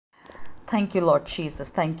Thank you, Lord Jesus.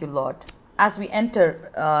 Thank you, Lord. As we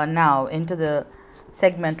enter now into the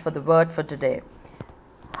segment for the word for today,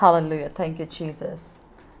 hallelujah. Thank you, Jesus.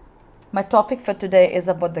 My topic for today is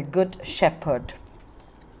about the Good Shepherd.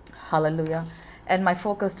 Hallelujah. And my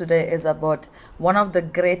focus today is about one of the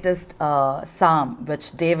greatest psalm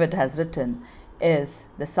which David has written is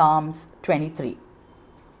the Psalms 23.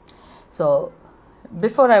 So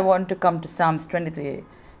before I want to come to Psalms 23,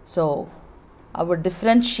 so I would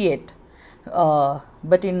differentiate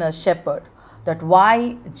between a shepherd, that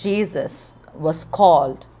why Jesus was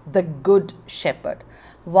called the Good Shepherd,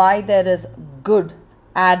 why there is good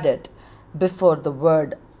added before the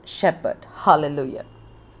word shepherd. Hallelujah.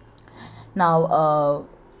 Now,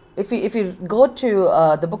 if you go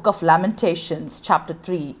to the book of Lamentations, chapter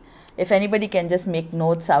 3, if anybody can just make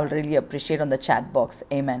notes, I would really appreciate on the chat box.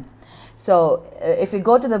 Amen. So, if you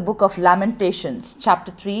go to the book of Lamentations,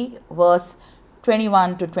 chapter 3, verse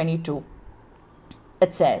 21 to 22,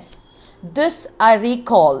 it says, "This I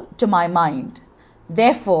recall to my mind,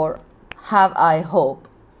 therefore have I hope.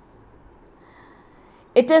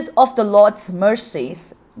 It is of the Lord's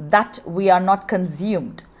mercies that we are not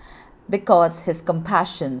consumed, because his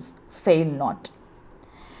compassions fail not."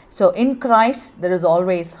 So in Christ there is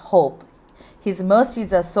always hope. His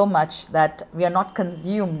mercies are so much that we are not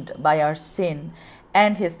consumed by our sin,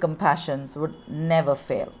 and his compassions would never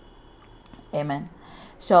fail. Amen.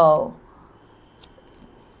 So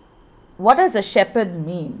what does a shepherd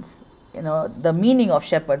means? The meaning of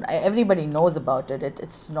shepherd, everybody knows about it.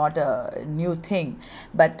 It's not a new thing.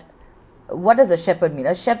 But what does a shepherd mean?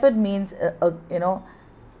 A shepherd means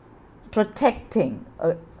protecting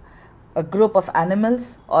a group of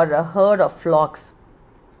animals or a herd of flocks.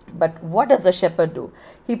 But what does a shepherd do?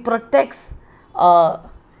 He protects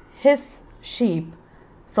his sheep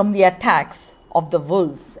from the attacks of the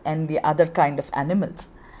wolves and the other kind of animals.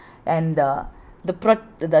 And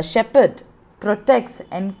the shepherd protects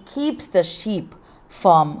and keeps the sheep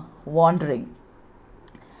from wandering.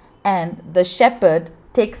 And the shepherd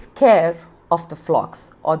takes care of the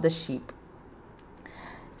flocks or the sheep.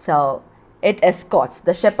 So it escorts.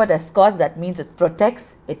 The shepherd escorts. That means it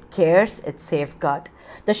protects, it cares, it safeguards.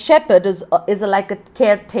 The shepherd is like a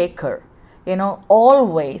caretaker,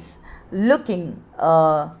 always looking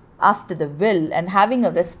after the will and having a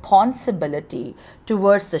responsibility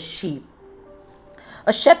towards the sheep.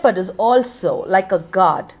 A shepherd is also like a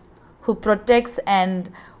guard who protects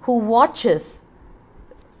and who watches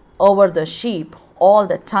over the sheep all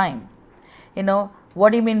the time. What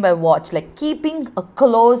do you mean by watch? Like keeping a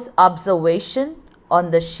close observation on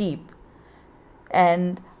the sheep.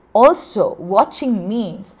 And also watching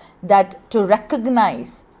means that to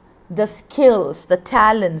recognize the skills, the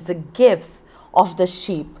talents, the gifts of the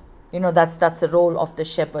sheep. That's the role of the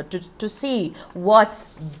shepherd, to see what's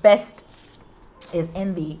best is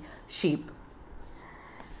in the sheep.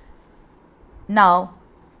 Now,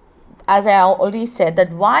 as I already said,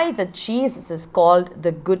 that why the Jesus is called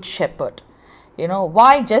the Good Shepherd.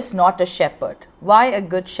 Why just not a shepherd? Why a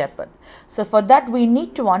good shepherd? So for that we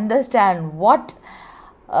need to understand what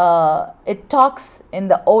it talks in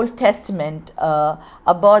the Old Testament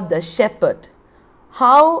about the shepherd.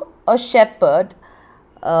 How a shepherd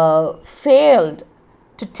failed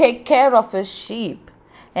to take care of his sheep.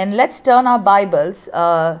 And let's turn our Bibles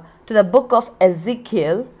to the book of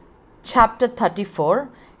Ezekiel, chapter 34,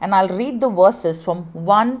 and I'll read the verses from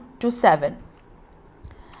 1 to 7.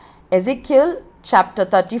 Ezekiel chapter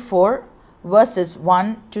 34, verses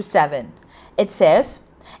 1 to 7. It says,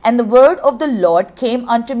 "And the word of the Lord came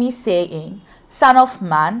unto me, saying, Son of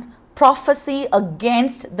man, prophesy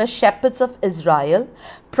against the shepherds of Israel.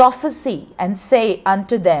 Prophesy and say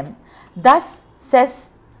unto them, Thus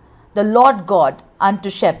says the Lord God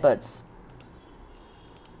unto shepherds,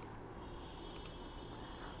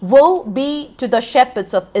 Woe be to the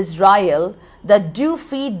shepherds of Israel that do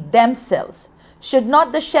feed themselves. Should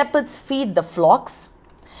not the shepherds feed the flocks?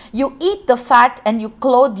 You eat the fat, and you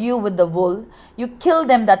clothe you with the wool. You kill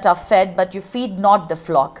them that are fed, but you feed not the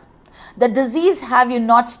flock. The disease have you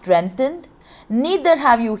not strengthened, neither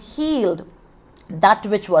have you healed that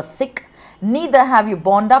which was sick, neither have you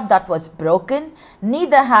bound up that was broken,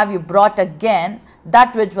 neither have you brought again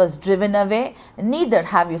that which was driven away, neither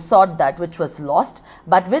have you sought that which was lost,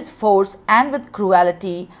 but with force and with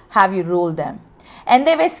cruelty have you ruled them. And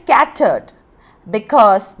they were scattered,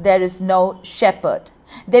 because there is no shepherd.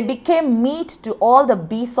 They became meat to all the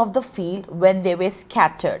beasts of the field when they were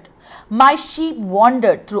scattered. My sheep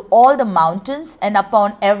wandered through all the mountains and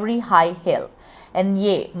upon every high hill. And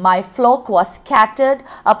yea, my flock was scattered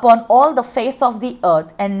upon all the face of the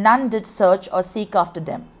earth, and none did search or seek after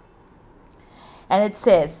them." And it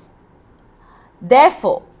says,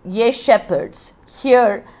 Therefore, ye shepherds,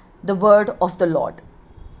 hear the word of the Lord.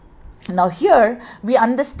 Now here we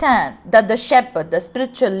understand that the shepherd, the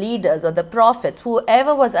spiritual leaders or the prophets,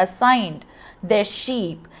 whoever was assigned their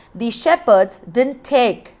sheep, the shepherds didn't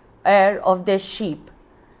take care of their sheep.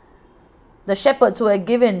 The shepherds who were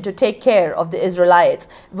given to take care of the Israelites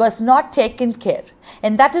was not taken care.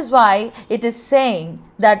 And that is why it is saying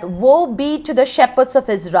that woe be to the shepherds of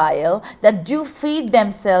Israel that do feed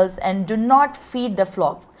themselves and do not feed the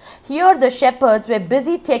flocks. Here the shepherds were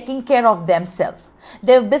busy taking care of themselves.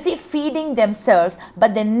 They were busy feeding themselves,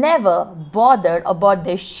 but they never bothered about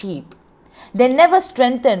their sheep. They never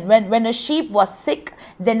strengthened. When a sheep was sick,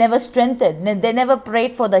 they never strengthened. They never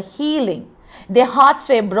prayed for the healing. Their hearts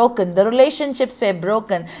were broken. The relationships were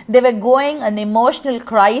broken. They were going an emotional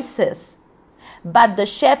crisis. But the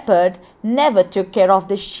shepherd never took care of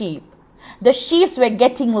the sheep. The sheep were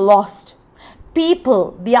getting lost.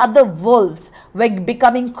 People, the other wolves, were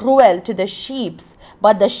becoming cruel to the sheep.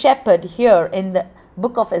 But the shepherd here in the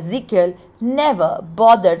book of Ezekiel never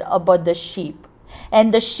bothered about the sheep.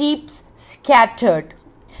 And the sheep scattered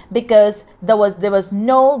because there was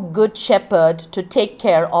no good shepherd to take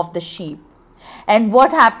care of the sheep. And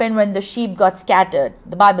what happened when the sheep got scattered?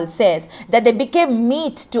 The Bible says that they became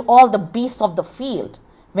meat to all the beasts of the field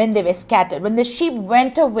when they were scattered. When the sheep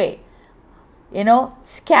went away,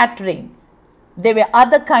 scattering, there were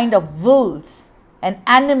other kind of wolves and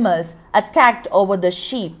animals attacked over the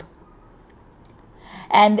sheep.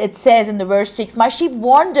 And it says in the verse 6, my sheep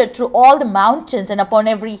wandered through all the mountains and upon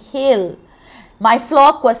every hill. My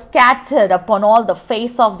flock was scattered upon all the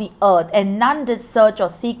face of the earth, and none did search or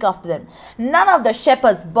seek after them. None of the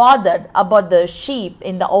shepherds bothered about the sheep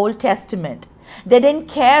in the Old Testament. They didn't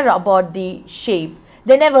care about the sheep.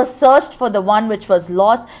 They never searched for the one which was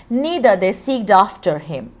lost, neither they seeked after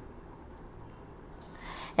him.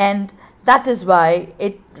 And that is why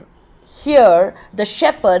here the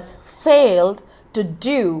shepherds failed to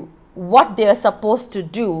do what they were supposed to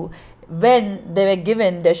do when they were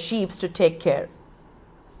given the sheep to take care.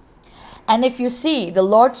 And if you see, the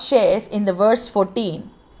Lord shares in the verse 14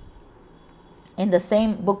 in the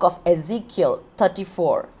same book of Ezekiel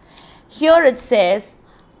 34. Here it says,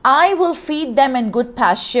 I will feed them in good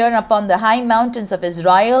pasture, and upon the high mountains of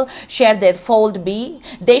Israel shall their fold be.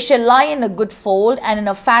 They shall lie in a good fold, and in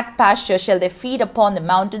a fat pasture shall they feed upon the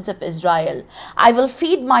mountains of Israel. I will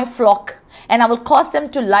feed my flock, and I will cause them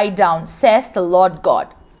to lie down, says the Lord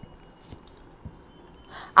God.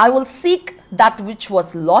 I will seek that which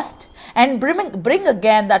was lost, and bring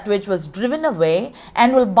again that which was driven away,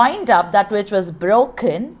 and will bind up that which was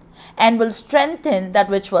broken, and will strengthen that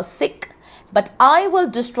which was sick. But I will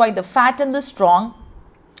destroy the fat and the strong.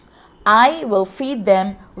 I will feed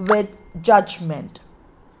them with judgment.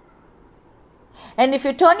 And if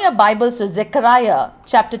you turn your Bibles to Zechariah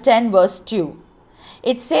chapter 10 verse 2,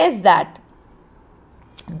 it says that,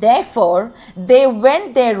 therefore they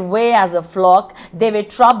went their way as a flock. They were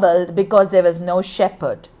troubled because there was no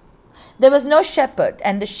shepherd. There was no shepherd,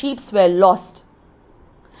 and the sheep were lost.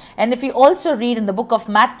 And if you also read in the book of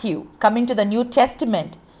Matthew, coming to the New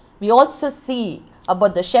Testament, we also see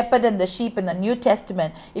about the shepherd and the sheep in the New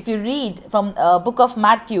Testament. If you read from book of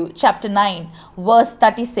Matthew chapter 9 verse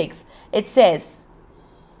 36, it says,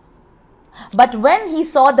 but when he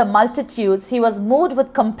saw the multitudes, he was moved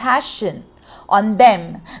with compassion on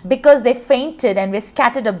them, because they fainted and were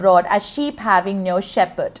scattered abroad as sheep having no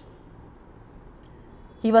shepherd.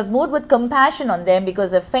 He was moved with compassion on them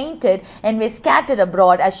because they fainted and were scattered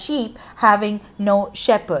abroad as sheep having no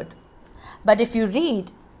shepherd. But if you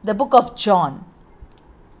read the book of John,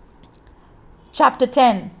 chapter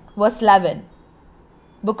 10, verse 11,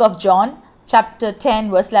 book of John, chapter 10,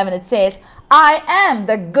 verse 11, it says, I am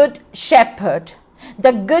the good shepherd.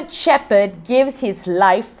 The good shepherd gives his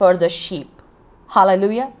life for the sheep.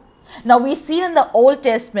 Hallelujah. Now we see in the Old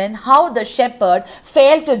Testament how the shepherd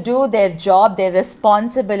failed to do their job, their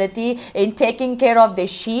responsibility in taking care of their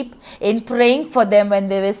sheep, in praying for them when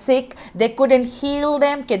they were sick. They couldn't heal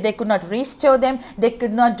them, they could not restore them, they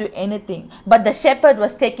could not do anything. But the shepherd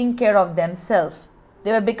was taking care of themselves.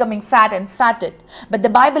 They were becoming fat and fatted. But the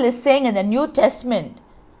Bible is saying in the New Testament,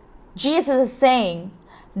 Jesus is saying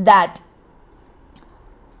that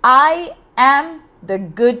I am the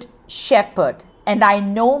good shepherd, and I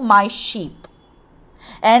know my sheep,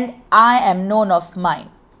 and I am known of mine.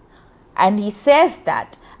 And he says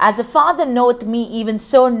that, as the Father knoweth me, even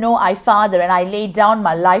so know I Father, and I lay down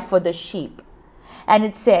my life for the sheep. And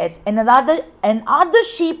it says, and other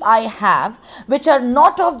sheep I have, which are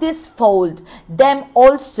not of this fold, them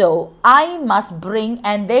also I must bring,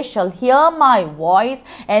 and they shall hear my voice,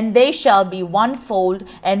 and they shall be one fold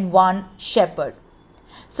and one shepherd.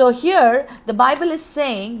 So here the Bible is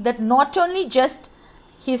saying that not only just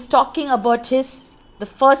he's talking about the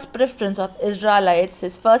first preference of Israelites,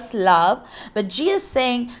 his first love, but Jesus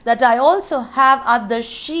saying that I also have other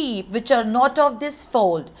sheep which are not of this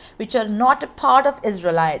fold, which are not a part of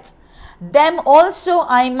Israelites. Them also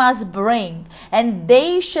I must bring, and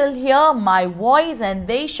they shall hear my voice, and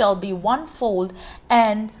they shall be one fold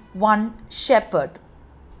and one shepherd.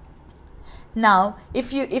 Now,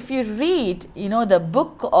 if you read, the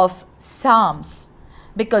book of Psalms,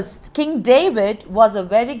 because King David was a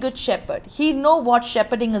very good shepherd. He knew what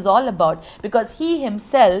shepherding is all about because he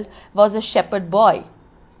himself was a shepherd boy.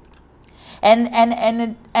 And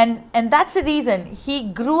that's the reason he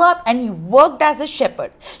grew up and he worked as a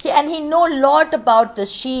shepherd. He know a lot about the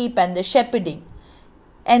sheep and the shepherding.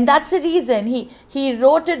 And that's the reason he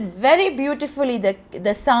wrote it very beautifully,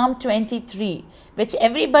 the Psalm 23, which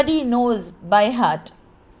everybody knows by heart.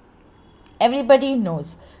 Everybody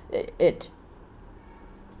knows it.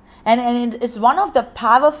 And it's one of the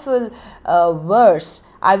powerful verse,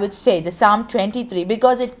 I would say, the Psalm 23,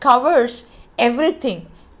 because it covers everything.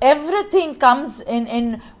 Everything comes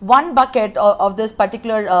in one bucket of this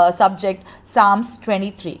particular subject, Psalms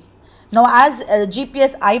 23. Now, as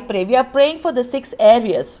GPS I pray, we are praying for the 6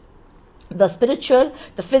 areas: the spiritual,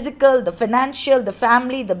 the physical, the financial, the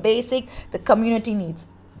family, the basic, the community needs.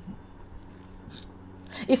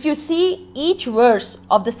 If you see each verse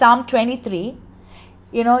of the Psalm 23,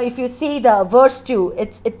 if you see the verse 2,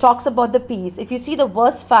 it talks about the peace. If you see the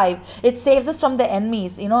verse 5, it saves us from the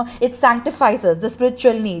enemies. It sanctifies us, the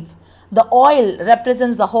spiritual needs. The oil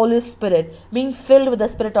represents the Holy Spirit, being filled with the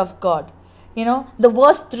Spirit of God. The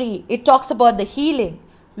verse 3, it talks about the healing.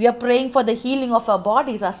 We are praying for the healing of our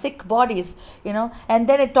bodies, our sick bodies, And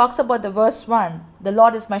then it talks about the verse 1, the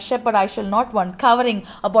Lord is my shepherd, I shall not want, covering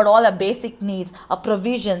about all our basic needs, our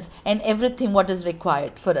provisions, and everything what is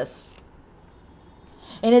required for us.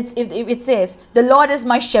 And it says, the Lord is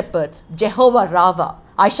my shepherd, Jehovah Rava,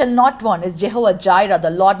 I shall not want, is Jehovah Jireh,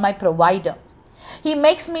 the Lord my provider. He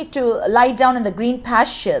makes me to lie down in the green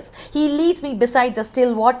pastures. He leads me beside the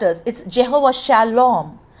still waters. It's Jehovah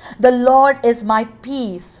Shalom. The Lord is my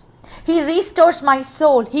peace. He restores my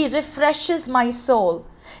soul. He refreshes my soul.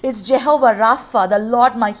 It's Jehovah Rapha, the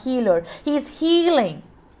Lord my healer. He is healing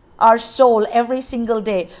our soul every single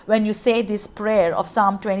day when you say this prayer of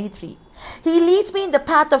Psalm 23. He leads me in the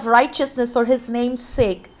path of righteousness for his name's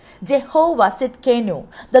sake. Jehovah Sidkenu,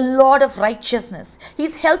 the Lord of righteousness.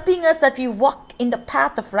 He's helping us that we walk in the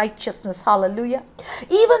path of righteousness. Hallelujah.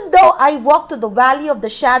 Even though I walk through the valley of the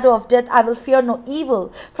shadow of death, I will fear no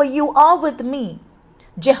evil, for you are with me.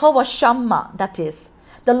 Jehovah Shammah, that is.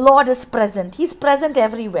 The Lord is present. He's present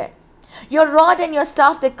everywhere. Your rod and your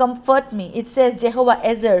staff, they comfort me. It says Jehovah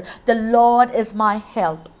Ezer, the Lord is my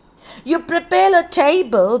help. You prepare a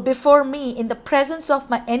table before me in the presence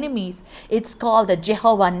of my enemies. It's called the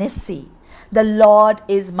Jehovah Nissi. The Lord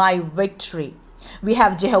is my victory. We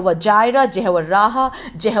have Jehovah Jireh, Jehovah Raha,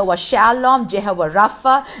 Jehovah Shalom, Jehovah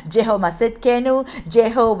Rapha, Jehovah Sidkenu,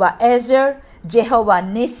 Jehovah Ezer, Jehovah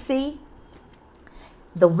Nissi,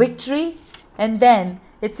 the victory. And then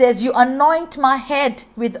it says, you anoint my head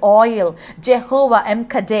with oil, Jehovah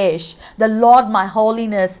Kadesh, the Lord my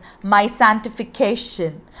holiness, my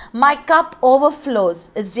sanctification. My cup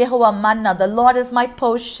overflows. It's Jehovah Manna, the Lord is my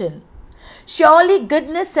portion. Surely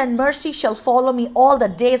goodness and mercy shall follow me all the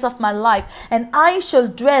days of my life, and I shall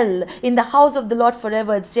dwell in the house of the Lord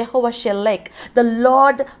forever. It's Jehovah Shelek, the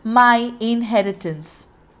Lord my inheritance.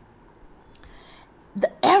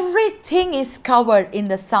 Everything is covered in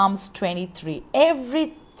the Psalms 23.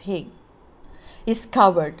 Everything is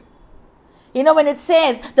covered. When it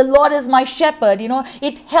says, the Lord is my shepherd,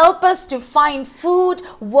 it helps us to find food,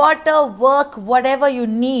 water, work, whatever you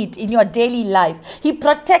need in your daily life. He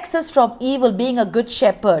protects us from evil, being a good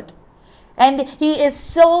shepherd. And he is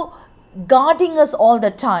so guarding us all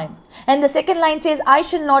the time. And the second line says, I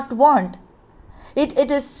shall not want.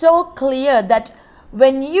 It is so clear that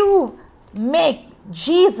when you make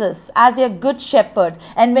Jesus as your good shepherd,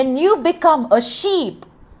 and when you become a sheep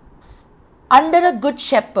under a good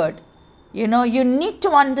shepherd, you need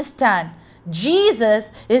to understand Jesus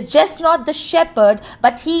is just not the shepherd,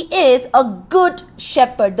 but he is a good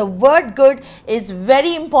shepherd. The word good is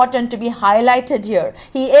very important to be highlighted here.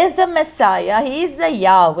 He is the Messiah. He is the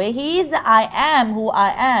Yahweh. He is the I am who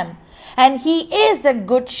I am. And he is the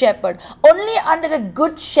good shepherd. Only under a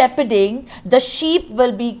good shepherding, the sheep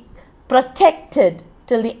will be protected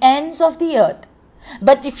till the ends of the earth.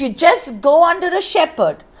 But if you just go under a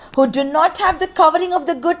shepherd who do not have the covering of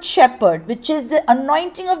the good shepherd, which is the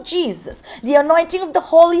anointing of Jesus, the anointing of the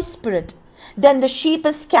Holy Spirit, then the sheep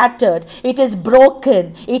is scattered, it is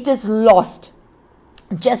broken, it is lost.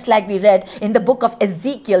 Just like we read in the book of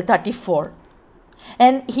Ezekiel 34.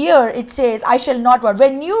 And here it says, I shall not want.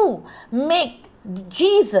 When you make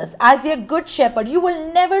Jesus as your good shepherd, you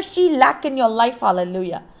will never see lack in your life.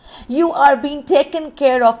 Hallelujah. You are being taken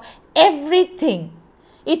care of everything.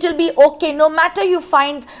 It will be okay no matter you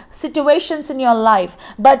find situations in your life,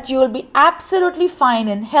 but you will be absolutely fine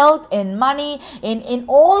in health, in money, in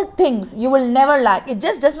all things. You will never lack. It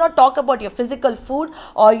just does not talk about your physical food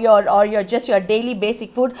or your just your daily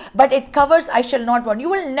basic food, but it covers I shall not want. You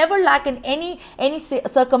will never lack in any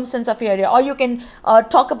circumstance of your area. Or you can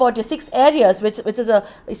talk about your 6 areas, which is a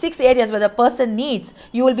 6 areas where the person needs.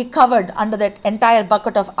 You will be covered under that entire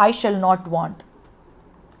bucket of I shall not want.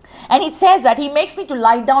 And it says that he makes me to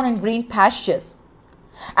lie down in green pastures.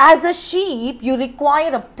 As a sheep, you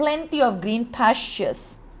require a plenty of green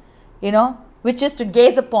pastures, which is to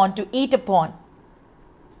gaze upon, to eat upon.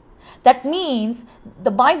 That means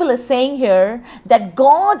the Bible is saying here that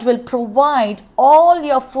God will provide all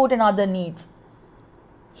your food and other needs.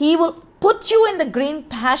 He will put you in the green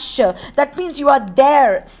pasture. That means you are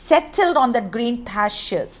there, settled on that green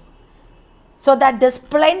pastures. So that there's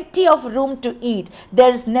plenty of room to eat.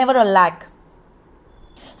 There is never a lack.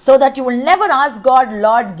 So that you will never ask God,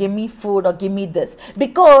 Lord, give me food or give me this.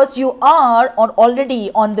 Because you are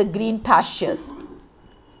already on the green pastures.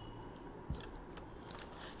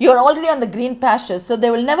 You are already on the green pastures. So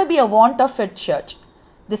there will never be a want of it, church.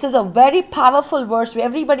 This is a very powerful verse.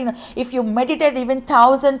 Everybody knows. If you meditate even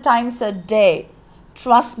 1,000 times a day,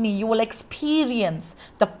 trust me, you will experience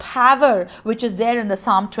the power which is there in the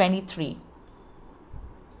Psalm 23.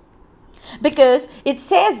 Because it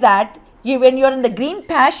says that when you're in the green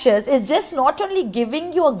pastures, it's just not only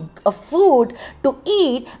giving you a food to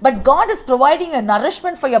eat, but God is providing a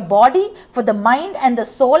nourishment for your body, for the mind and the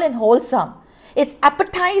soul, and wholesome. It's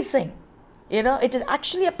appetizing. It is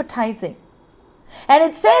actually appetizing. And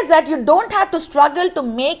it says that you don't have to struggle to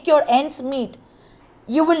make your ends meet.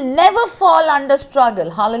 You will never fall under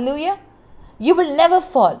struggle. Hallelujah. You will never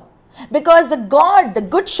fall. Because the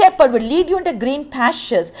good shepherd, will lead you into green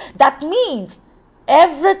pastures. That means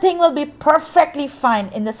everything will be perfectly fine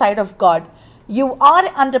in the sight of God. You are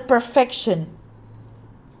under perfection.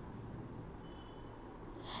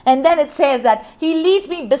 And then it says that he leads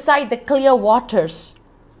me beside the clear waters.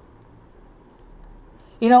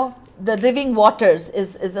 The living waters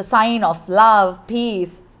is a sign of love,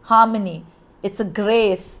 peace, harmony. It's a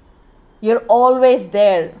grace. You're always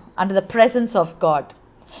there under the presence of God.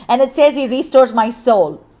 And it says he restores my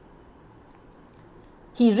soul.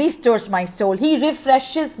 He restores my soul. He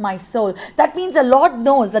refreshes my soul. That means the Lord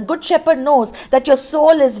knows, the good shepherd knows that your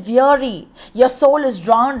soul is weary. Your soul is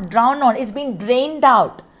drowned on. It's been drained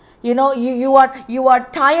out. You are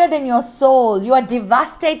tired in your soul. You are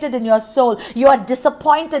devastated in your soul. You are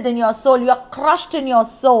disappointed in your soul. You are crushed in your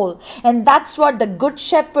soul. And that's what the good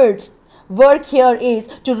shepherd's work here is,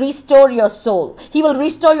 to restore your soul. He will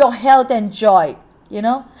restore your health and joy.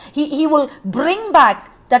 He will bring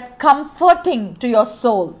back that comforting to your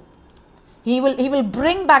soul. He will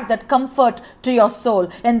bring back that comfort to your soul.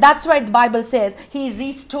 And that's why the Bible says he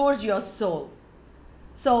restores your soul.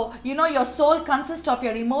 So, your soul consists of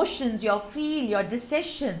your emotions, your feel, your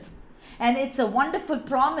decisions. And it's a wonderful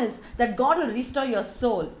promise that God will restore your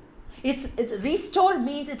soul. It's restore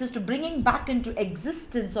means it is to bringing back into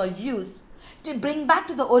existence or use. To bring back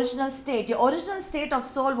to the original state. Your original state of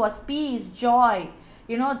soul was peace, joy,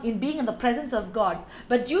 in being in the presence of God.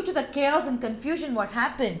 But due to the chaos and confusion, what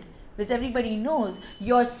happened, which everybody knows,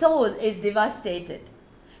 your soul is devastated.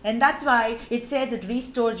 And that's why it says it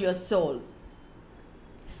restores your soul.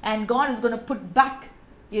 And God is going to put back,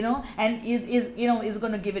 and is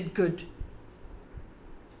going to give it good.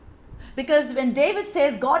 Because when David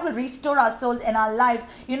says God will restore our souls and our lives,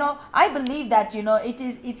 I believe that,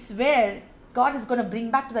 it's where God is going to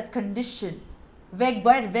bring back to that condition where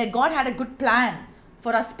God had a good plan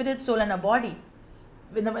for our spirit, soul and our body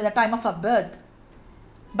in the time of our birth.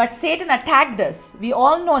 But Satan attacked us. We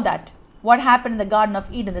all know that. What happened in the Garden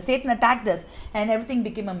of Eden? The Satan attacked us and everything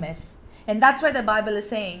became a mess. And that's why the Bible is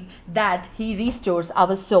saying that he restores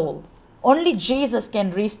our soul. Only Jesus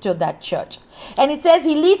can restore that, church. And it says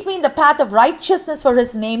he leads me in the path of righteousness for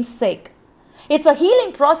his name's sake. It's a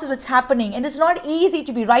healing process that's happening, and it's not easy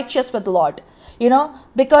to be righteous with the Lord.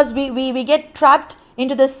 Because we get trapped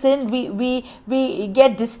into the sin, we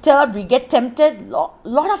get disturbed, we get tempted,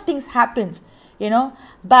 lot of things happens,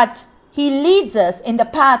 but He leads us in the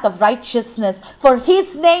path of righteousness for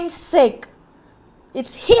His name's sake.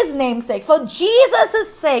 It's His name's sake. For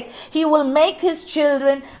Jesus' sake, He will make His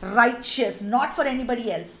children righteous, not for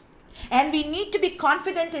anybody else. And we need to be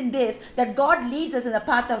confident in this, that God leads us in the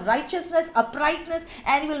path of righteousness, uprightness,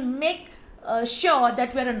 and He will make sure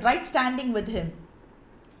that we're in right standing with Him.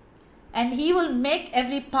 And He will make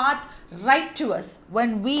every path right to us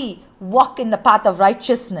when we walk in the path of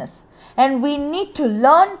righteousness. And we need to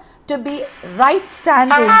learn to be right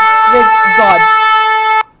standing with God.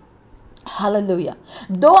 Hallelujah.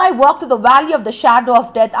 Though I walk through the valley of the shadow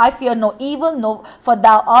of death, I fear no evil, no, for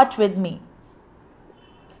Thou art with me.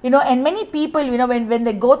 And many people, when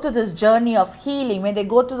they go through this journey of healing, when they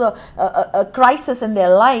go through a crisis in their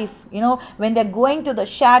life, when they're going to the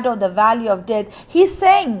shadow of the valley of death, He's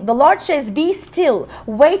saying, the Lord says, be still,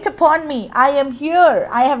 wait upon me. I am here.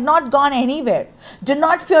 I have not gone anywhere. Do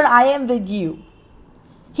not fear, I am with you.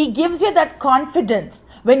 He gives you that confidence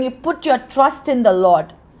when you put your trust in the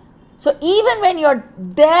Lord. So even when you're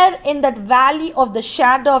there in that valley of the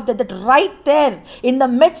shadow of that right there, in the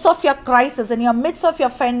midst of your crisis, in your midst of your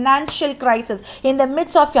financial crisis, in the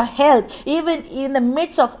midst of your health, even in the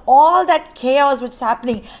midst of all that chaos which is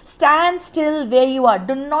happening, stand still where you are.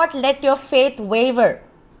 Do not let your faith waver.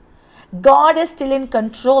 God is still in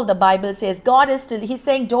control, the Bible says. God is still, He's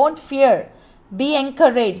saying, don't fear. Be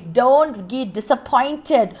encouraged. Don't get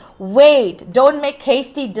disappointed. Wait. Don't make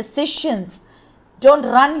hasty decisions. Don't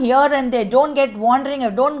run here and there. Don't get wandering,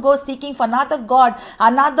 or don't go seeking for another God,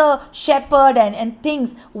 another shepherd and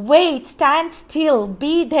things. Wait, stand still,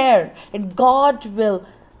 be there, and God will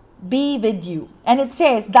be with you. And it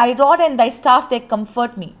says, thy rod and thy staff, they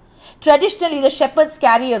comfort me. Traditionally, the shepherds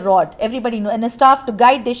carry a rod, everybody knows, and a staff to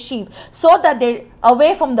guide their sheep so that they're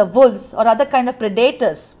away from the wolves or other kind of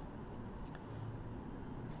predators.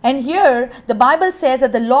 And here, the Bible says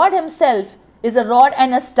that the Lord Himself is a rod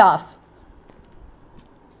and a staff.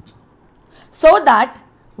 So that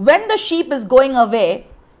when the sheep is going away,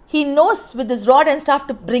 He knows with His rod and staff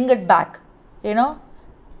to bring it back.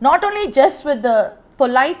 Not only just with the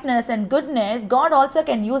politeness and goodness, God also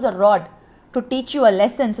can use a rod to teach you a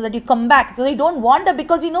lesson so that you come back, so that you don't wander,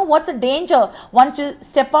 because you know what's the danger once you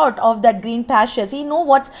step out of that green pastures. He knows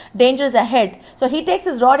what's danger is ahead. So He takes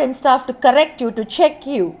His rod and staff to correct you, to check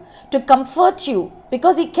you, to comfort you,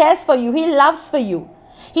 because He cares for you, He loves for you.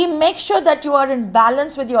 He makes sure that you are in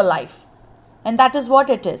balance with your life. And that is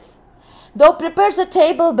what it is. Thou prepares a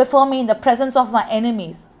table before me in the presence of my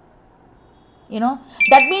enemies.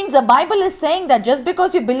 That means the Bible is saying that just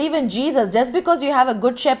because you believe in Jesus, just because you have a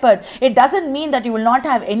good shepherd, it doesn't mean that you will not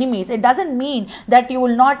have enemies. It doesn't mean that you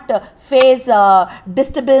will not face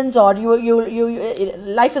disturbance, or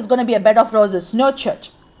life is going to be a bed of roses. No,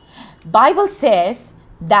 church. Bible says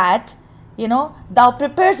that thou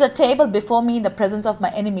prepares a table before me in the presence of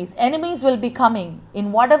my enemies. Enemies will be coming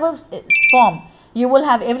in whatever form. You will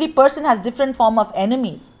have, every person has different form of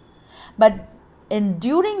enemies. But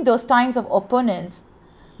during those times of opponents,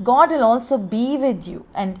 God will also be with you,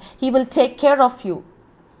 and He will take care of you.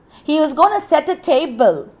 He is going to set a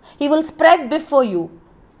table. He will spread before you,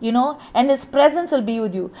 and His presence will be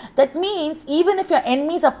with you. That means even if your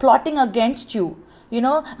enemies are plotting against you,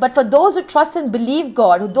 but for those who trust and believe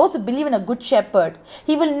God, those who believe in a good shepherd,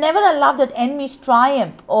 He will never allow that enemies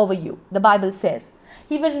triumph over you. The Bible says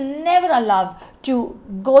He will never allow to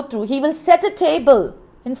go through. He will set a table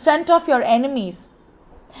in front of your enemies.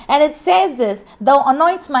 And it says this, thou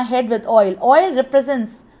anoints my head with oil. Oil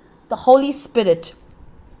represents the Holy Spirit.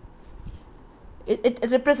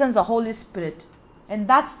 It represents the Holy Spirit. And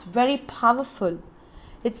that's very powerful.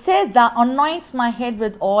 It says, thou anoints my head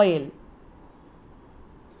with oil.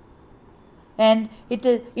 And it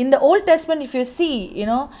is in the Old Testament, if you see,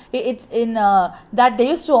 it's in that they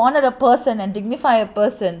used to honor a person and dignify a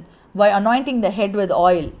person by anointing the head with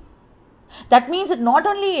oil. That means it not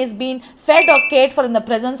only is being fed or cared for in the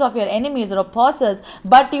presence of your enemies or opposers,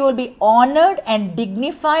 but you will be honored and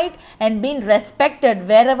dignified and being respected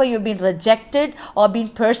wherever you've been rejected or been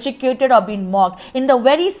persecuted or been mocked. In the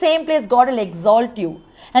very same place, God will exalt you,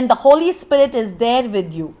 and the Holy Spirit is there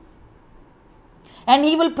with you. And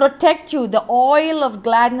He will protect you. The oil of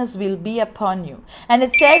gladness will be upon you. And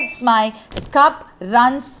it says, my cup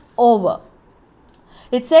runs over.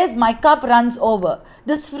 It says, my cup runs over.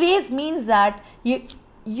 This phrase means that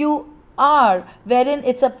you are, wherein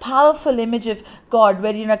it's a powerful image of God,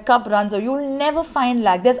 wherein a cup runs over. You will never find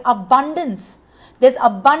lack. There's abundance. There's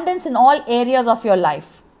abundance in all areas of your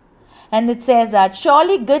life. And it says that,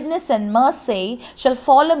 surely goodness and mercy shall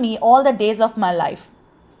follow me all the days of my life.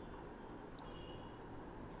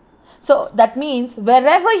 So that means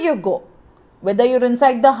wherever you go, Whether you're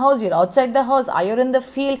inside the house, you're outside the house, are you in the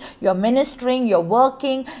field, you're ministering, you're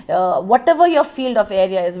working, whatever your field of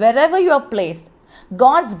area is, wherever you are placed,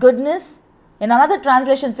 God's goodness, in another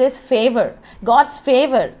translation says favor, God's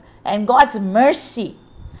favor and God's mercy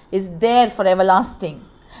is there for everlasting.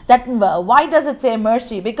 That why does it say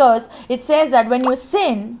mercy? Because it says that when you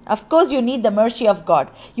sin, of course you need the mercy of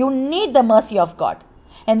God. You need the mercy of God.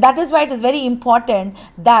 And that is why it is very important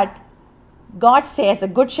that God says, a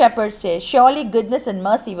good shepherd says, surely goodness and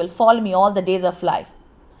mercy will follow me all the days of life.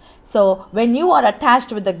 So when you are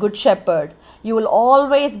attached with the good shepherd, you will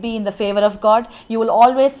always be in the favor of God. You will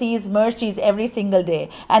always see his mercies every single day.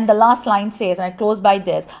 And the last line says, and I close by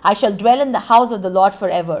this, I shall dwell in the house of the Lord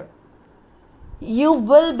forever. You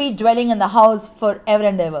will be dwelling in the house forever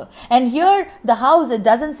and ever. And here the house, it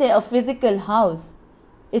doesn't say a physical house.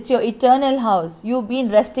 It's your eternal house. You've been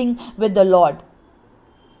resting with the Lord.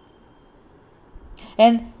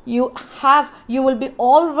 And you will be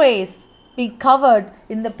always be covered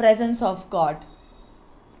in the presence of God.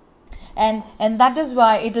 And that is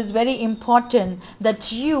why it is very important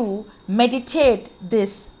that you meditate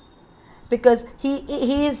this, because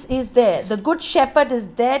he is there. The good shepherd is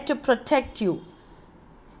there to protect you.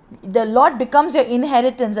 The Lord becomes your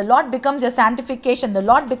inheritance. The Lord becomes your sanctification. The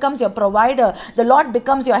Lord becomes your provider. The Lord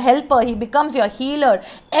becomes your helper. He becomes your healer.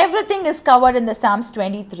 Everything is covered in the Psalms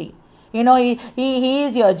 23. You know, he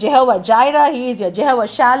is your Jehovah Jireh. He is your Jehovah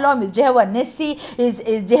Shalom. He is Jehovah Nissi. He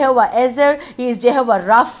is Jehovah Ezer. He is Jehovah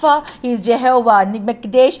Rapha. He is Jehovah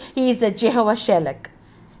Mikdash. He is the Jehovah Shelek,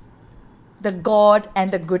 the God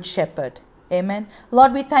and the Good Shepherd. Amen.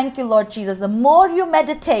 Lord, we thank you, Lord Jesus. The more you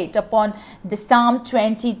meditate upon the Psalm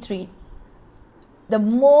 23, the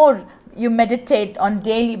more you meditate on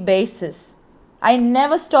daily basis. I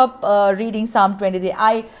never stop reading Psalm 23.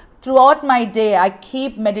 Throughout my day, I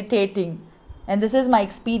keep meditating. And this is my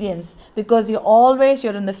experience, because you're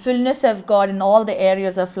in the fullness of God in all the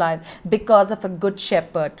areas of life because of a good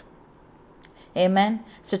shepherd. Amen.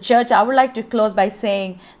 So church, I would like to close by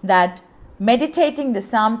saying that meditating the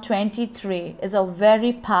Psalm 23 is a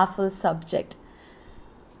very powerful subject.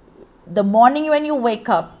 The morning when you wake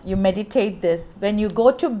up, you meditate this. When you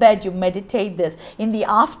go to bed, you meditate this. In the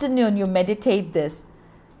afternoon, you meditate this.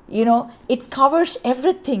 You know, it covers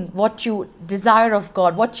everything what you desire of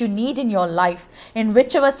God, what you need in your life. In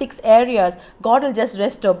whichever 6 areas, God will just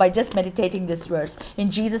restore by just meditating this verse.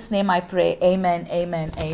 In Jesus' name I pray. Amen, amen, amen.